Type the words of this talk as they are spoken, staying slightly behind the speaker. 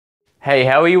Hey,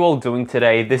 how are you all doing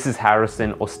today? This is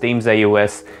Harrison or Steams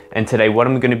AUS, and today what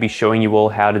I'm going to be showing you all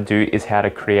how to do is how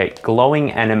to create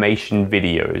glowing animation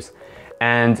videos.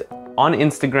 And on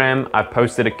Instagram, I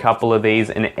posted a couple of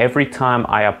these, and every time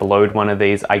I upload one of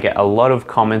these, I get a lot of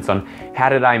comments on how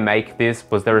did I make this?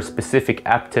 Was there a specific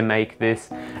app to make this?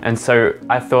 And so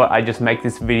I thought I'd just make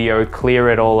this video,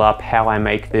 clear it all up, how I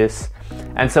make this.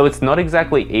 And so it's not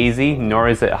exactly easy, nor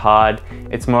is it hard.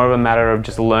 It's more of a matter of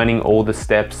just learning all the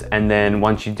steps, and then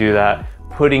once you do that,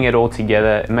 putting it all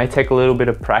together. It may take a little bit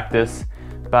of practice,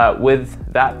 but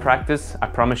with that practice, I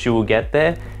promise you will get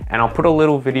there. And I'll put a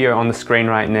little video on the screen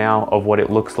right now of what it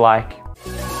looks like.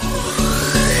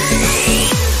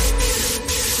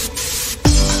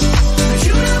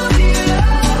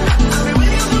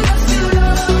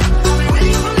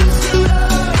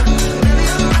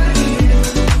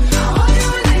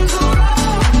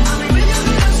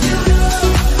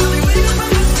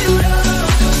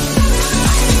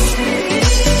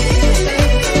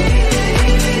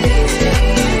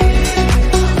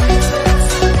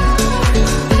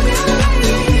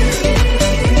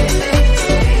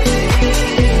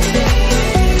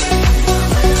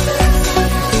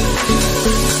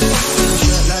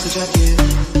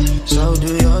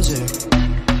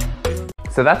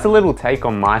 So that's a little take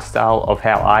on my style of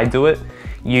how I do it.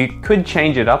 You could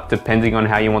change it up depending on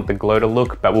how you want the glow to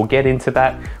look, but we'll get into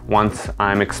that once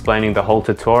I'm explaining the whole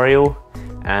tutorial.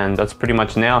 And that's pretty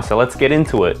much now, so let's get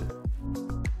into it.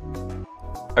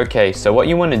 Okay, so what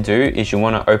you want to do is you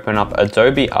want to open up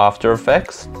Adobe After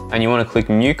Effects and you want to click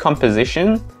New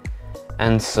Composition.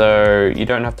 And so you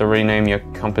don't have to rename your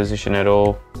composition at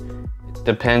all. It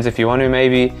depends if you want to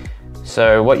maybe.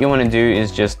 So what you want to do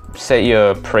is just set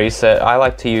your preset. I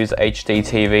like to use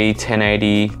HDTV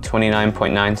 1080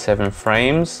 29.97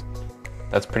 frames.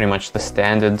 That's pretty much the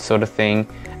standard sort of thing.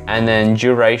 And then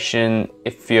duration,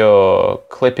 if your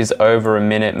clip is over a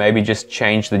minute, maybe just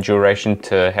change the duration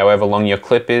to however long your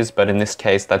clip is, but in this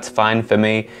case that's fine for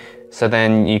me. So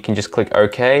then you can just click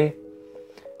OK.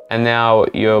 And now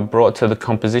you're brought to the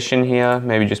composition here.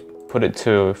 Maybe just put it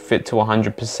to fit to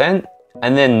 100%.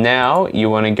 And then now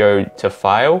you want to go to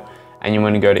File and you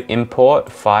want to go to Import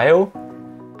File,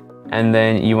 and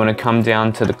then you want to come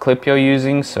down to the clip you're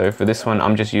using. So for this one,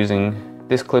 I'm just using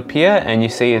this clip here, and you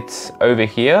see it's over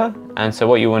here. And so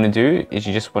what you want to do is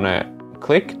you just want to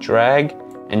click, drag,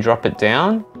 and drop it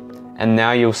down. And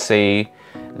now you'll see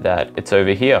that it's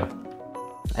over here.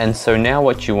 And so now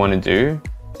what you want to do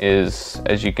is,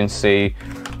 as you can see,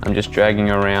 I'm just dragging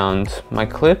around my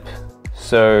clip.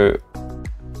 So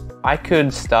I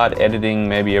could start editing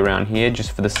maybe around here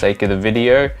just for the sake of the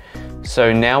video.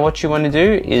 So now what you want to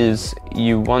do is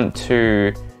you want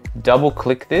to double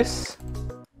click this,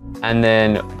 and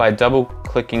then by double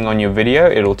clicking on your video,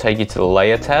 it'll take you to the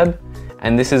layer tab.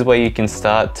 And this is where you can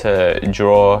start to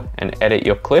draw and edit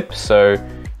your clip. So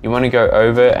you want to go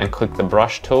over and click the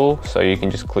brush tool. So you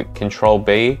can just click Control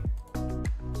B.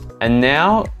 And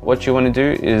now what you want to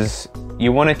do is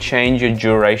you want to change your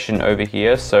duration over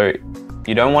here. So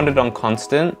you don't want it on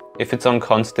constant. If it's on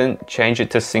constant, change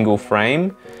it to single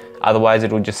frame. Otherwise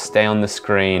it'll just stay on the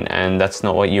screen, and that's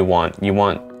not what you want. You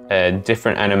want a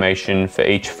different animation for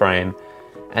each frame.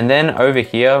 And then over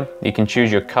here, you can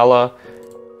choose your color.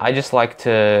 I just like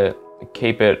to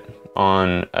keep it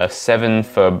on a 7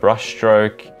 for brush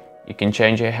stroke. You can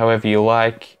change it however you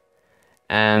like.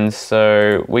 And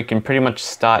so we can pretty much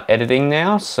start editing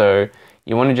now. So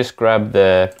you want to just grab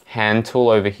the hand tool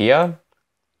over here,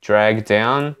 drag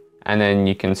down, and then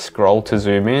you can scroll to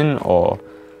zoom in, or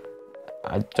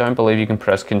I don't believe you can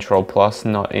press Control Plus,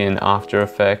 not in After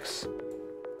Effects.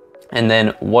 And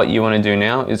then what you want to do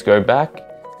now is go back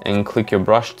and click your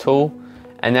brush tool,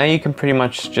 and now you can pretty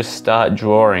much just start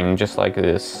drawing just like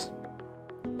this.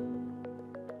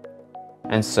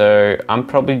 And so I'm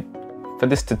probably, for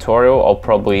this tutorial, I'll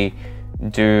probably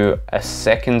do a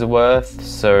second's worth,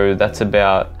 so that's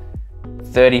about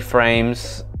 30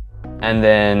 frames. And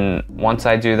then once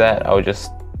I do that, I'll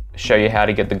just show you how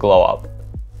to get the glow up.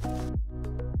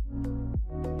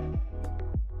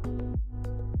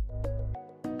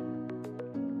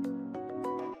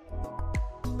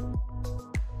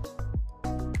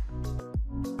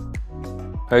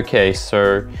 Okay,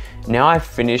 so now I've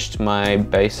finished my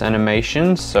base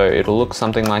animation, so it'll look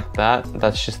something like that.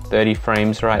 That's just 30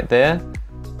 frames right there.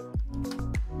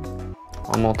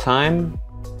 One more time.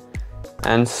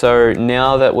 And so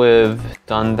now that we've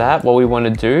done that, what we want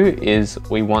to do is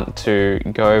we want to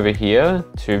go over here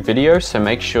to video. So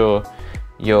make sure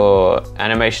your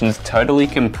animation is totally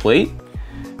complete.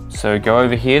 So go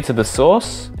over here to the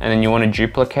source, and then you want to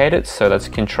duplicate it. So that's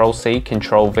Control-C,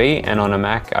 Control-V, and on a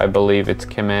Mac, I believe it's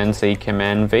Command-Z,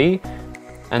 Command-V.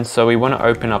 And so we want to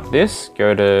open up this,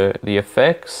 go to the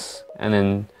effects, and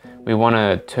then we want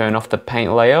to turn off the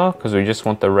paint layer because we just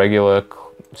want the regular,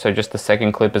 so just the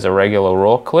second clip is a regular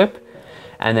raw clip.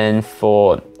 And then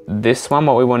for this one,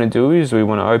 what we want to do is we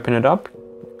want to open it up,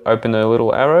 open the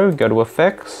little arrow, go to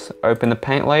effects, open the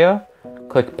paint layer,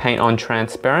 click paint on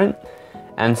transparent.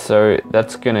 And so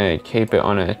that's gonna keep it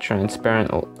on a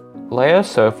transparent layer.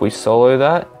 So if we solo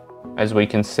that, as we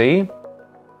can see,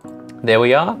 there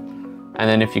we are. And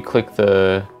then if you click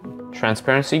the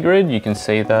transparency grid, you can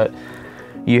see that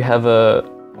you have a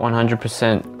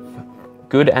 100%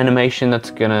 good animation that's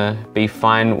gonna be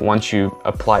fine once you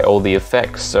apply all the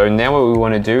effects. So now what we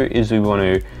wanna do is we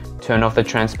wanna turn off the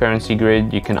transparency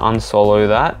grid. You can unsolo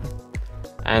that.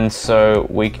 And so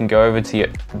we can go over to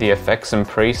the effects and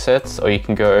presets, or you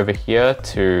can go over here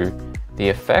to the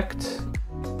effect,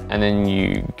 and then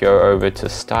you go over to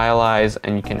stylize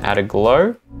and you can add a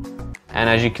glow. And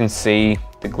as you can see,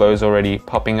 the glow is already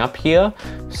popping up here.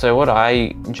 So what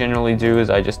I generally do is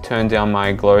I just turn down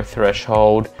my glow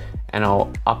threshold and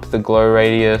I'll up the glow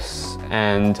radius,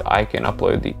 and I can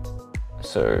upload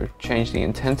so change the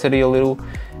intensity a little.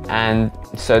 And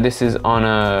so this is on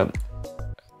a,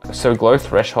 so glow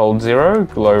threshold 0,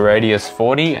 glow radius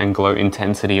 40, and glow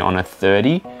intensity on a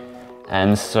 30.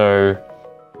 And so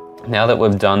now that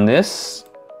we've done this,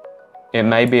 it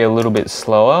may be a little bit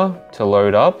slower to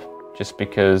load up just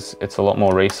because it's a lot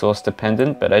more resource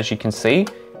dependent, but as you can see,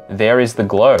 there is the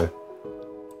glow.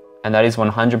 And that is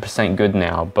 100% good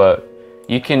now, but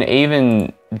you can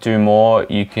even do more.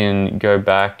 You can go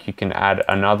back, you can add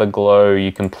another glow,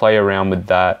 you can play around with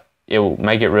that. It will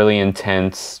make it really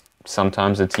intense.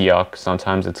 Sometimes it's yuck,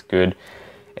 sometimes it's good.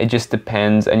 It just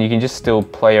depends, and you can just still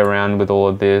play around with all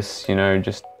of this, you know,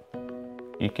 just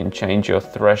you can change your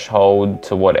threshold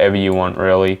to whatever you want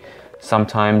really.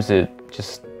 Sometimes it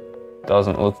just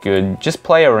doesn't look good. Just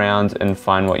play around and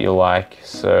find what you like.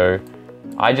 So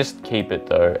I just keep it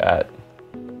though at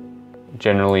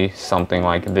generally something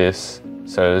like this.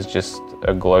 So there's just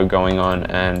a glow going on,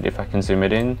 and if I can zoom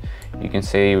it in, you can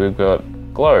see we've got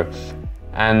glow.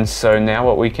 And so now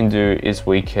what we can do is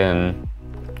we can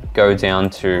go down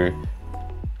to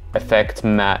effect,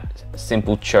 matte,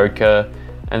 simple choker,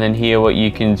 and then here what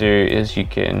you can do is you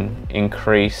can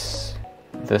increase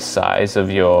the size of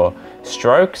your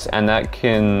strokes, and that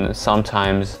can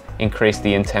sometimes increase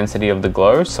the intensity of the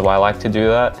glow, so I like to do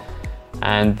that.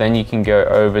 And then you can go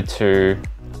over to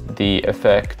the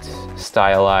effect,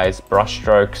 stylize, brush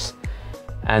strokes,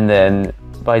 and then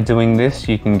by doing this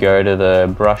you can go to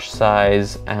the brush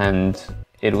size and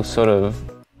it'll sort of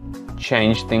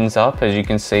change things up. As you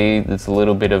can see, there's a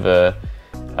little bit of a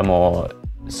more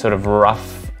sort of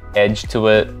rough edge to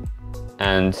it,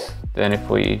 and then if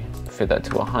we fit that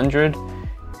to 100,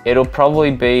 it'll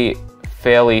probably be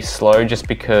fairly slow just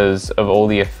because of all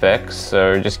the effects,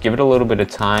 so just give it a little bit of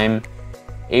time.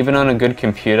 Even on a good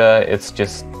computer, it's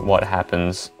just what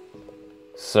happens.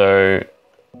 So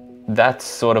that's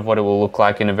sort of what it will look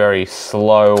like in a very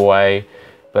slow way.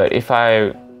 But if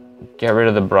I get rid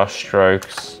of the brush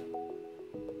strokes,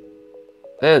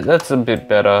 that's a bit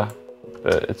better,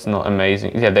 but it's not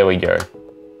amazing. Yeah, there we go.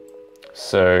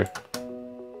 So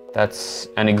that's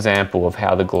an example of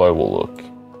how the glow will look.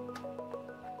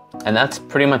 And that's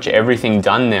pretty much everything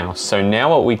done now. So now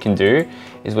what we can do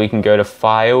is we can go to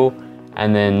File,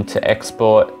 and then to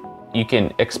export, you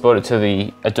can export it to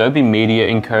the Adobe Media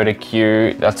Encoder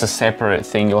queue. That's a separate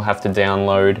thing you'll have to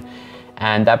download.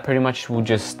 And that pretty much will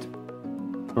just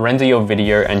render your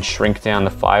video and shrink down the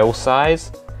file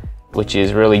size, which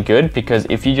is really good because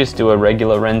if you just do a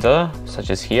regular render, such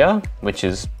as here, which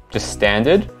is just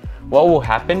standard, what will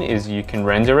happen is you can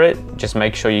render it, just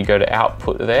make sure you go to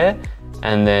output there,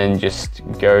 and then just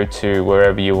go to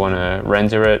wherever you want to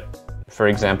render it. For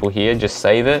example here, just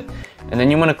save it, and then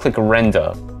you want to click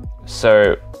render.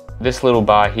 So this little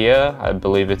bar here, I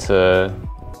believe it's a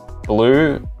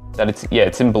blue,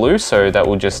 it's in blue, so that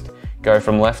will just go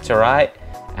from left to right,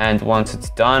 and once it's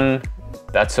done,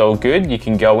 that's all good, you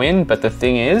can go in. But the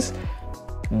thing is,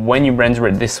 when you render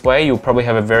it this way, you'll probably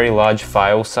have a very large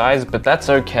file size, but that's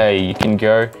okay. You can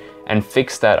go and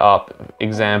fix that up,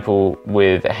 example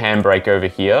with a handbrake over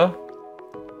here.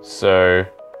 So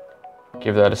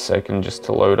give that a second just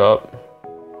to load up.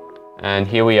 And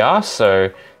here we are. So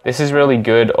this is really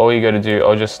good. All you got to do,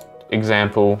 I'll just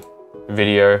example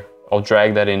video, I'll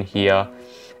drag that in here,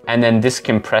 and then this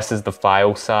compresses the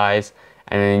file size,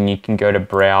 and then you can go to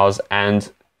browse,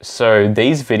 and So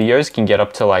these videos can get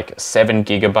up to like 7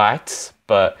 gigabytes,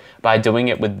 but by doing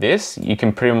it with this, you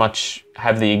can pretty much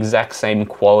have the exact same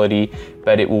quality,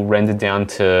 but it will render down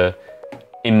to,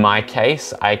 in my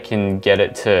case, I can get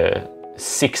it to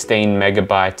 16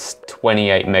 megabytes,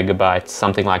 28 megabytes,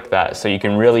 something like that. So you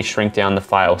can really shrink down the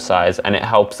file size, and it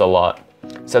helps a lot.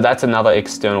 So that's another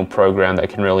external program that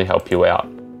can really help you out.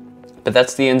 But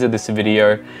that's the end of this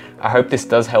video. I hope this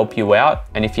does help you out.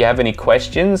 And if you have any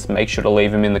questions, make sure to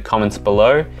leave them in the comments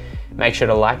below. Make sure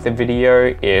to like the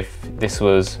video if this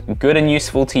was good and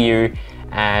useful to you.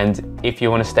 And if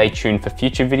you want to stay tuned for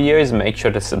future videos, make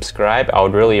sure to subscribe. I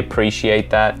would really appreciate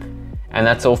that. And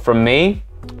that's all from me,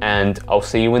 and I'll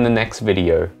see you in the next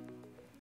video.